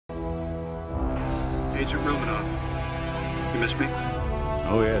Agent Romanoff. You miss me?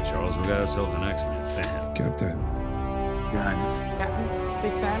 Oh yeah, Charles, we got ourselves an X-Men fan. Captain. Your Highness. Captain,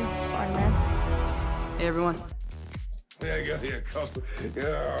 big fan, Spider-Man. Hey, everyone. Yeah, I got here, couple.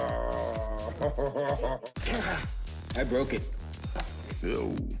 Yeah. I broke it.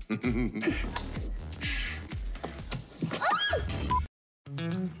 Phil.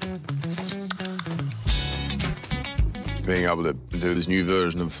 Being able to do this new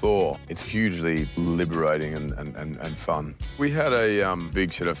version of Thor, it's hugely liberating and fun. We had a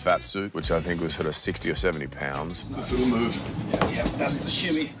big sort of fat suit, which I think was sort of 60 or 70 pounds. This little move. Yeah, that's the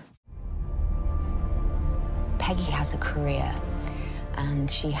shimmy. Peggy has a career, and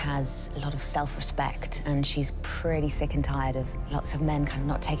she has a lot of self-respect, and she's pretty sick and tired of lots of men kind of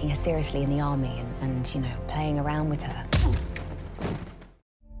not taking her seriously in the army and you know, playing around with her.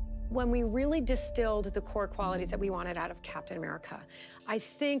 When we really distilled the core qualities that we wanted out of Captain America, I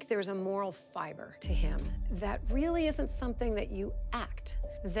think there's a moral fiber to him that really isn't something that you act,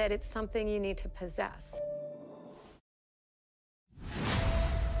 that it's something you need to possess.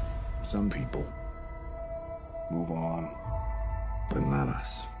 Some people move on, but not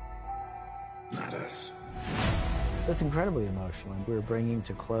us. Not us. It's incredibly emotional. We're bringing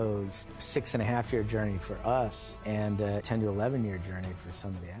to close a 6.5-year journey for us and a 10 to 11-year journey for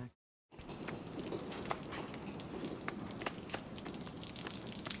some of the actors.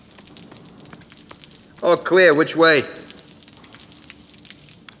 All clear, which way?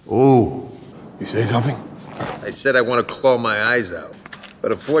 Oh, you say something? I said I want to claw my eyes out.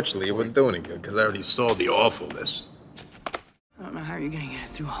 But unfortunately, it wouldn't do any good, because I already saw the awfulness. I don't know how you're gonna get it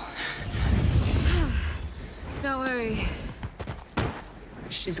through all Don't worry.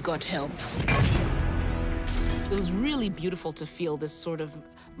 She's got help. It was really beautiful to feel this sort of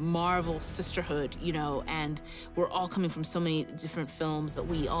Marvel sisterhood, you know, and we're all coming from so many different films that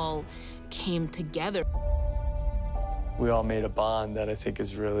we all came together. We all made a bond that I think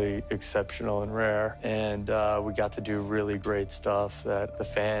is really exceptional and rare, and we got to do really great stuff that the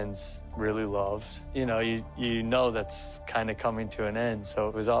fans really loved. You know that's kind of coming to an end, so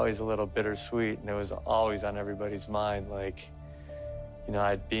it was always a little bittersweet, and it was always on everybody's mind. Like, you know,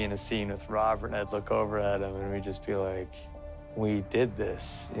 I'd be in a scene with Robert, and I'd look over at him, and we'd just be like, we did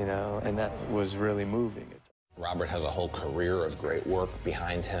this, you know, and that was really moving. Robert has a whole career of great work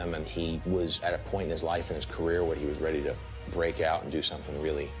behind him, and he was at a point in his life and his career where he was ready to break out and do something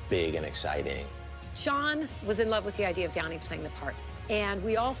really big and exciting. John was in love with the idea of Downey playing the part, and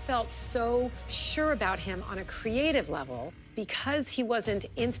we all felt so sure about him on a creative level. Because he wasn't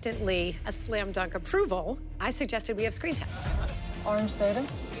instantly a slam dunk approval, I suggested we have screen tests. Orange soda?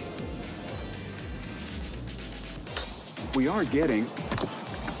 We are getting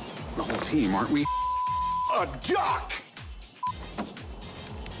the whole team, aren't we? A duck!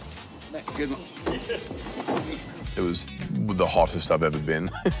 Good one. It was the hottest I've ever been.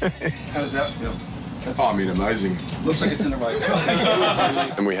 How does that feel? Oh, I mean, amazing. Looks like it's in the right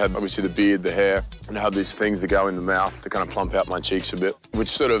And we had, obviously, the beard, the hair, and I had these things that go in the mouth to kind of plump out my cheeks a bit, which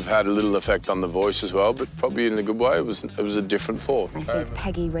sort of had a little effect on the voice as well, but probably in a good way. It was a different Thor. I think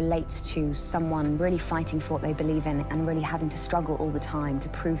Peggy relates to someone really fighting for what they believe in and really having to struggle all the time to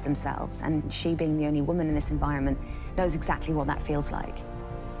prove themselves. And she, being the only woman in this environment, knows exactly what that feels like.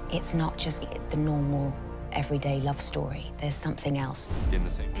 It's not just the normal, everyday love story. There's something else.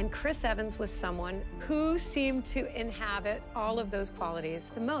 And Chris Evans was someone who seemed to inhabit all of those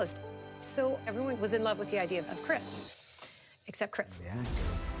qualities the most. So everyone was in love with the idea of Chris, except Chris. The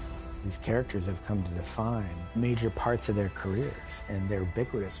actors. These characters have come to define major parts of their careers, and they're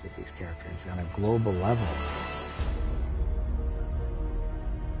ubiquitous with these characters on a global level.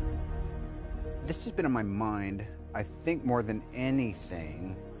 This has been on my mind, I think, more than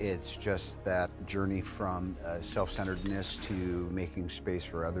anything. It's just that journey from self-centeredness to making space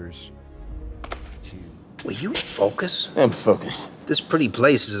for others to... Will you focus? I'm focused. This pretty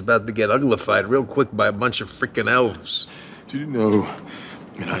place is about to get uglified real quick by a bunch of freaking elves. Did you know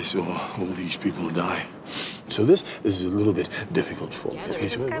that I saw all these people die? So this is a little bit difficult for me. Yeah, Okay,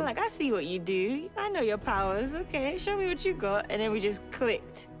 it's so kind of like, I see what you do. I know your powers. Okay, show me what you got. And then we just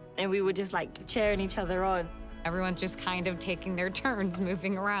clicked. And we were just like cheering each other on. Everyone's just kind of taking their turns,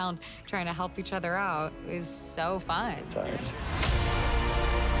 moving around, trying to help each other out. It was so fun.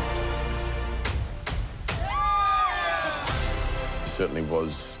 Certainly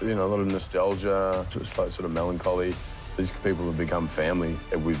was, you know, a lot of nostalgia, sort of melancholy. These people have become family,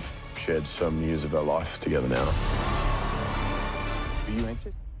 and we've shared so many years of our life together now. Are you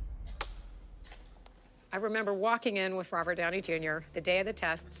anxious? I remember walking in with Robert Downey Jr. the day of the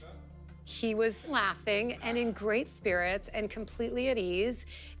tests, He was laughing and in great spirits and completely at ease.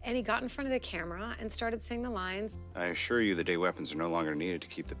 And he got in front of the camera and started saying the lines. I assure you the day weapons are no longer needed to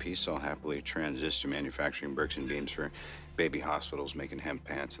keep the peace all happily transist to manufacturing bricks and beams for baby hospitals, making hemp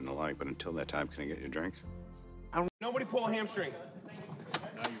pants and the like. But until that time, can I get you a drink? Nobody pull a hamstring.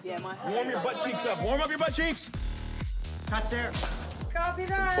 Warm your butt cheeks up. Warm up your butt cheeks. Cut there. Copy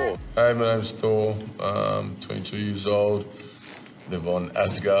that. Hi, my name's Thor. I'm 22 years old. Live on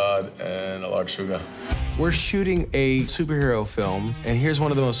Asgard, and I like sugar. We're shooting a superhero film, and here's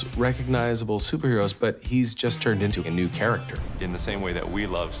one of the most recognizable superheroes, but he's just turned into a new character. In the same way that we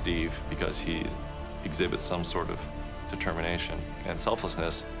love Steve because he exhibits some sort of determination and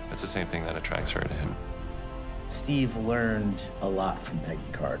selflessness, it's the same thing that attracts her to him. Steve learned a lot from Peggy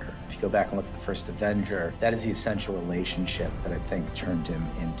Carter. If you go back and look at the first Avenger, that is the essential relationship that I think turned him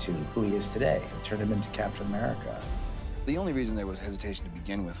into who he is today. It turned him into Captain America. The only reason there was hesitation to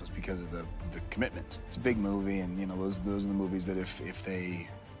begin with was because of the commitment. It's a big movie, and you know those are the movies that if they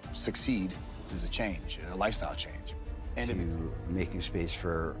succeed, there's a change, a lifestyle change. And to making space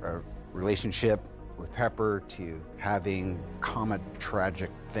for a relationship with Pepper, to having common tragic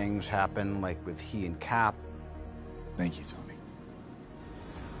things happen, like with he and Cap. Thank you, Tony.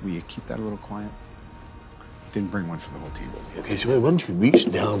 Will you keep that a little quiet? Didn't bring one for the whole team. Okay, so why don't you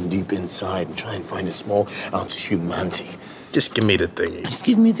reach down deep inside and try and find a small ounce of humanity? Just give me the thingy. Just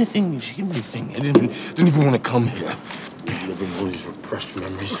give me the thing. Just give me the thing. I didn't even want to come here. Living all these repressed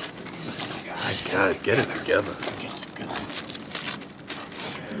memories. God, get it together.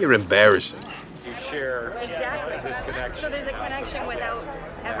 You're embarrassing. You share this connection. So there's a connection without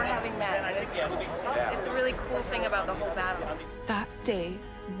ever having met. And it's a really cool thing about the whole battle. That day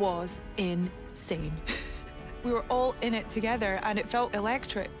was insane. We were all in it together, and it felt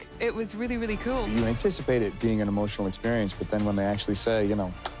electric. It was really, really cool. You anticipate it being an emotional experience, but then when they actually say, you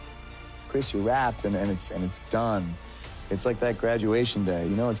know, Chris, you wrapped and it's done, it's like that graduation day.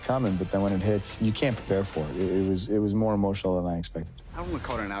 You know it's coming, but then when it hits, you can't prepare for it. It was more emotional than I expected. I don't want to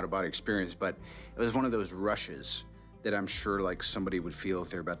call it an out-of-body experience, but it was one of those rushes that I'm sure like somebody would feel if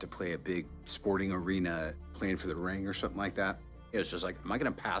they're about to play a big sporting arena, playing for the ring or something like that. It was just like, am I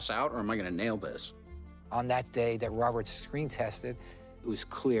gonna pass out or am I gonna nail this? On that day that Robert screen tested, it was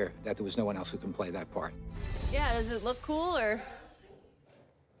clear that there was no one else who can play that part. Yeah, does it look cool or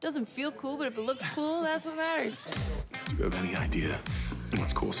doesn't feel cool, but if it looks cool, that's what matters. Do you have any idea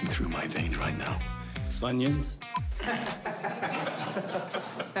what's coursing through my veins right now? Funyuns?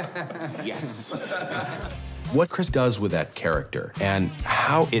 Yes. What Chris does with that character and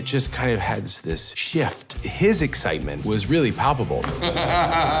how it just kind of has this shift. His excitement was really palpable.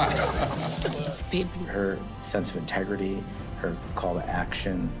 Her sense of integrity, her call to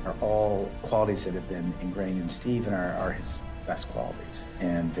action are all qualities that have been ingrained in Steve and are his best qualities.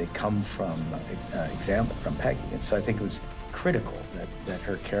 And they come from example from Peggy. And so I think it was critical that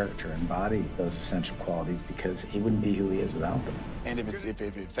her character embodied those essential qualities because he wouldn't be who he is without them. And if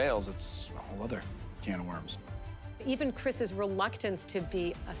it fails, it's a whole other can of worms. Even Chris's reluctance to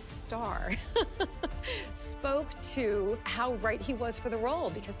be a star spoke to how right he was for the role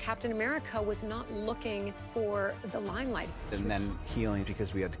because Captain America was not looking for the limelight. And then healing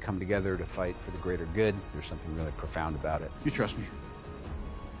because we had to come together to fight for the greater good. There's something really profound about it. You trust me?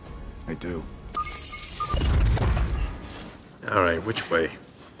 I do. All right, which way?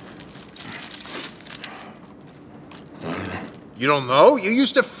 You don't know? You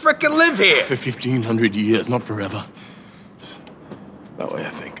used to frickin' live here. For 1,500 years, not forever. That way, I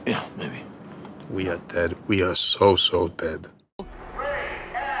think. Yeah, maybe. We are dead. We are so, so dead.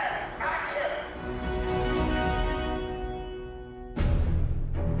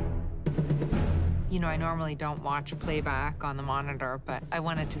 You know, I normally don't watch playback on the monitor, but I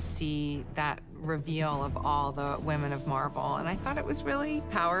wanted to see that reveal of all the women of Marvel, and I thought it was really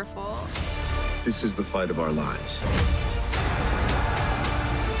powerful. This is the fight of our lives.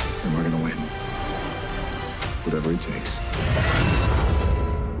 And we're gonna win. Whatever it takes.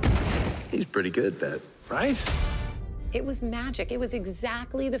 He's pretty good at that. Right? It was magic. It was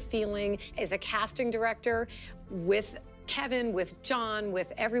exactly the feeling as a casting director with Kevin, with John,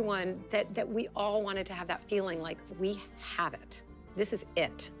 with everyone, that we all wanted to have that feeling like we have it. This is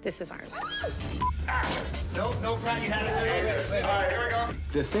it. This is our... No, Brad, you had it. All right, here we go.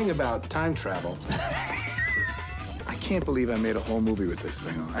 The thing about time travel, I can't believe I made a whole movie with this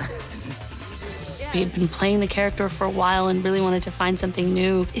thing on. He had been playing the character for a while and really wanted to find something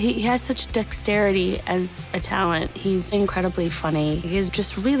new. He has such dexterity as a talent. He's incredibly funny. He has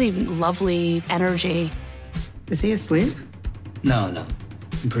just really lovely energy. Is he asleep? No.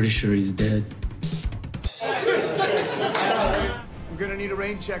 I'm pretty sure he's dead. I'm gonna need a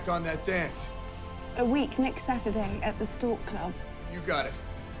rain check on that dance. A week next Saturday at the Stork Club. You got it.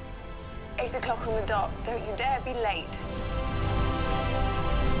 8 o'clock on the dot. Don't you dare be late.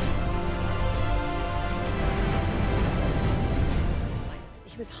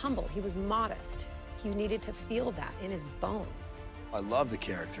 He was humble, he was modest. You needed to feel that in his bones. I love the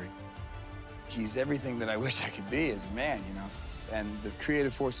character. He's everything that I wish I could be as a man, you know? And the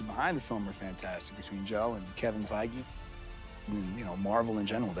creative forces behind the film are fantastic, between Joe and Kevin Feige. And, you know, Marvel in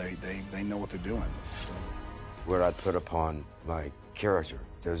general, they know what they're doing. What I put upon my character,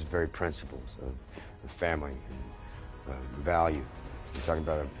 those very principles of family and value. You're talking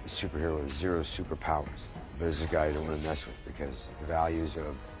about a superhero with 0 superpowers. But this is a guy you don't want to mess with because the values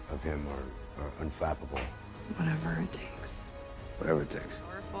of him are unflappable. Whatever it takes. Whatever it takes.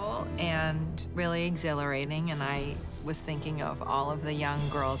 Powerful and really exhilarating, and I was thinking of all of the young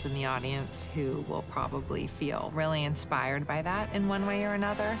girls in the audience who will probably feel really inspired by that in one way or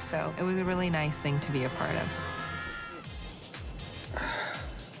another, so it was a really nice thing to be a part of.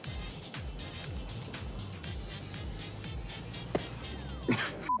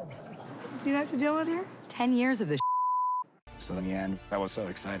 See what I have to deal with here? 10 years of this. So in the end, I was so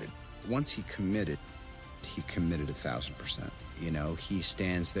excited. Once he committed 1,000%. You know, he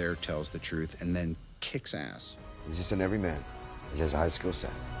stands there, tells the truth, and then kicks ass. He's just an everyman. He has a high skill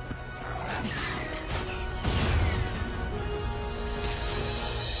set.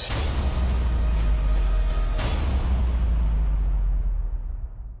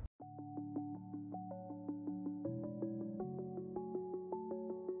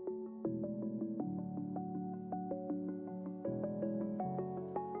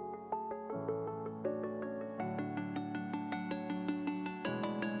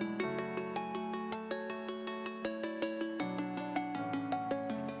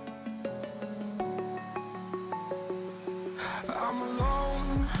 I'm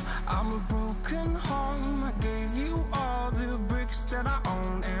alone, I'm a broken home. I gave you all the bricks that I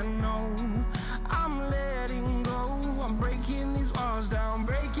own and know. I'm letting go, I'm breaking these walls down,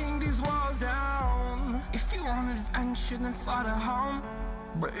 breaking these walls down. If you want adventure, then fly to home.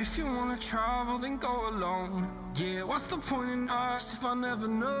 But if you wanna travel, then go alone. Yeah, what's the point in us if I never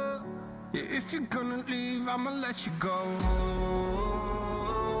know? Yeah, if you're gonna leave, I'ma let you go.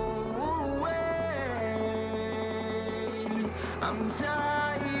 I'm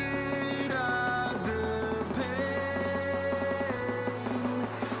tired of the pain.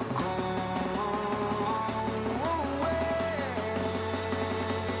 Go away.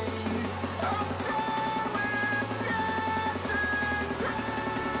 I'm tired of yesterday.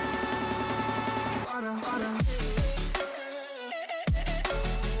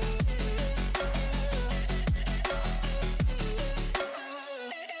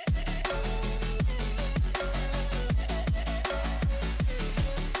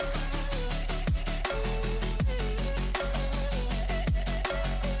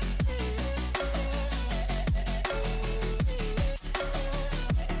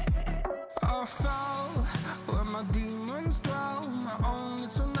 I fell where my demons dwell. My own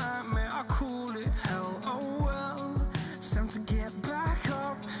little nightmare, I call it hell. Oh well, it's time to get back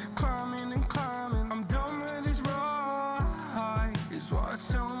up. Climbing and climbing, I'm done with this ride, is what I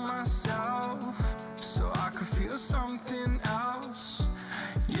tell myself, so I could feel something else.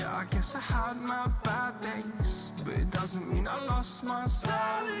 Yeah, I guess I had my bad days, but it doesn't mean I lost myself.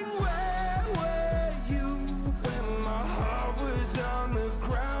 Darling, where were you when my heart was on the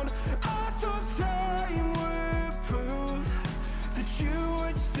ground? I thought time would prove that you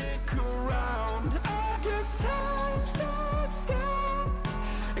would stick around. I guess time stood still,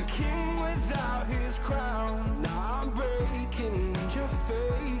 a king without his crown. Now I'm breaking and you're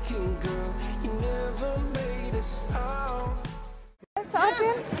faking, girl. You never made a sound.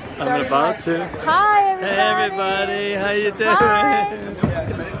 Talking? I'm about to. Hi, everybody. Hey, everybody. How you doing? Hi.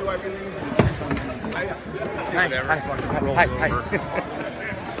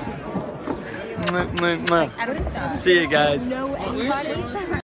 See you guys. Know anybody?